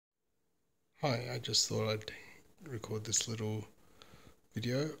Hi, I just thought I'd record this little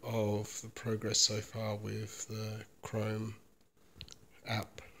video of the progress so far with the Chrome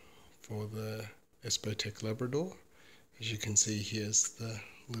app for the Espotek Labrador. As you can see, here's the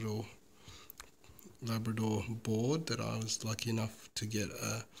little Labrador board that I was lucky enough to get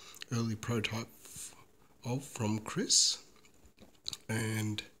an early prototype of from Chris,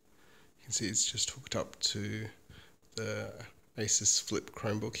 and you can see it's just hooked up to the Asus Flip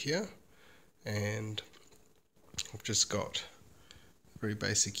Chromebook here, and I've just got a very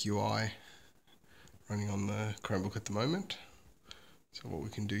basic UI running on the Chromebook at the moment. So what we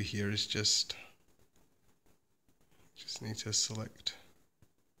can do here is just need to select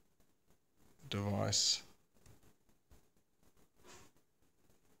the device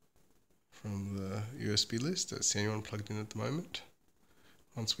from the USB list. That's the only one plugged in at the moment.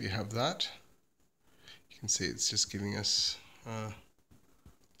 Once we have that, you can see it's just giving us a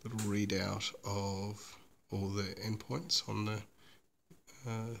little readout of all the endpoints on the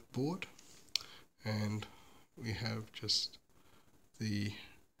board, and we have just the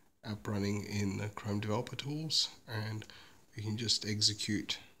app running in the Chrome Developer Tools, and we can just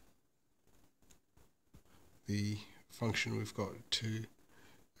execute the function we've got to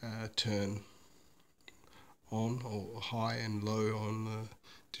turn on or high and low on the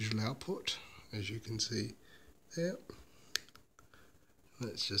digital output, as you can see there.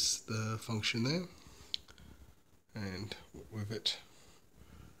 That's just the function there, and with it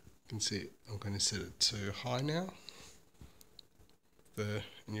you can see I'm going to set it to high now, and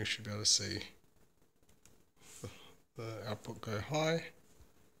you should be able to see the output go high,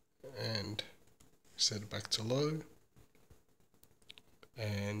 and set it back to low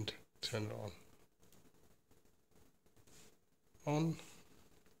and turn it on,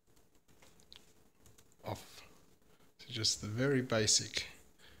 off. So just the very basic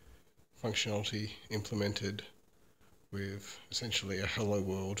functionality implemented with essentially a hello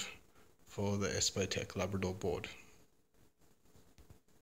world for the Espotek Labrador board.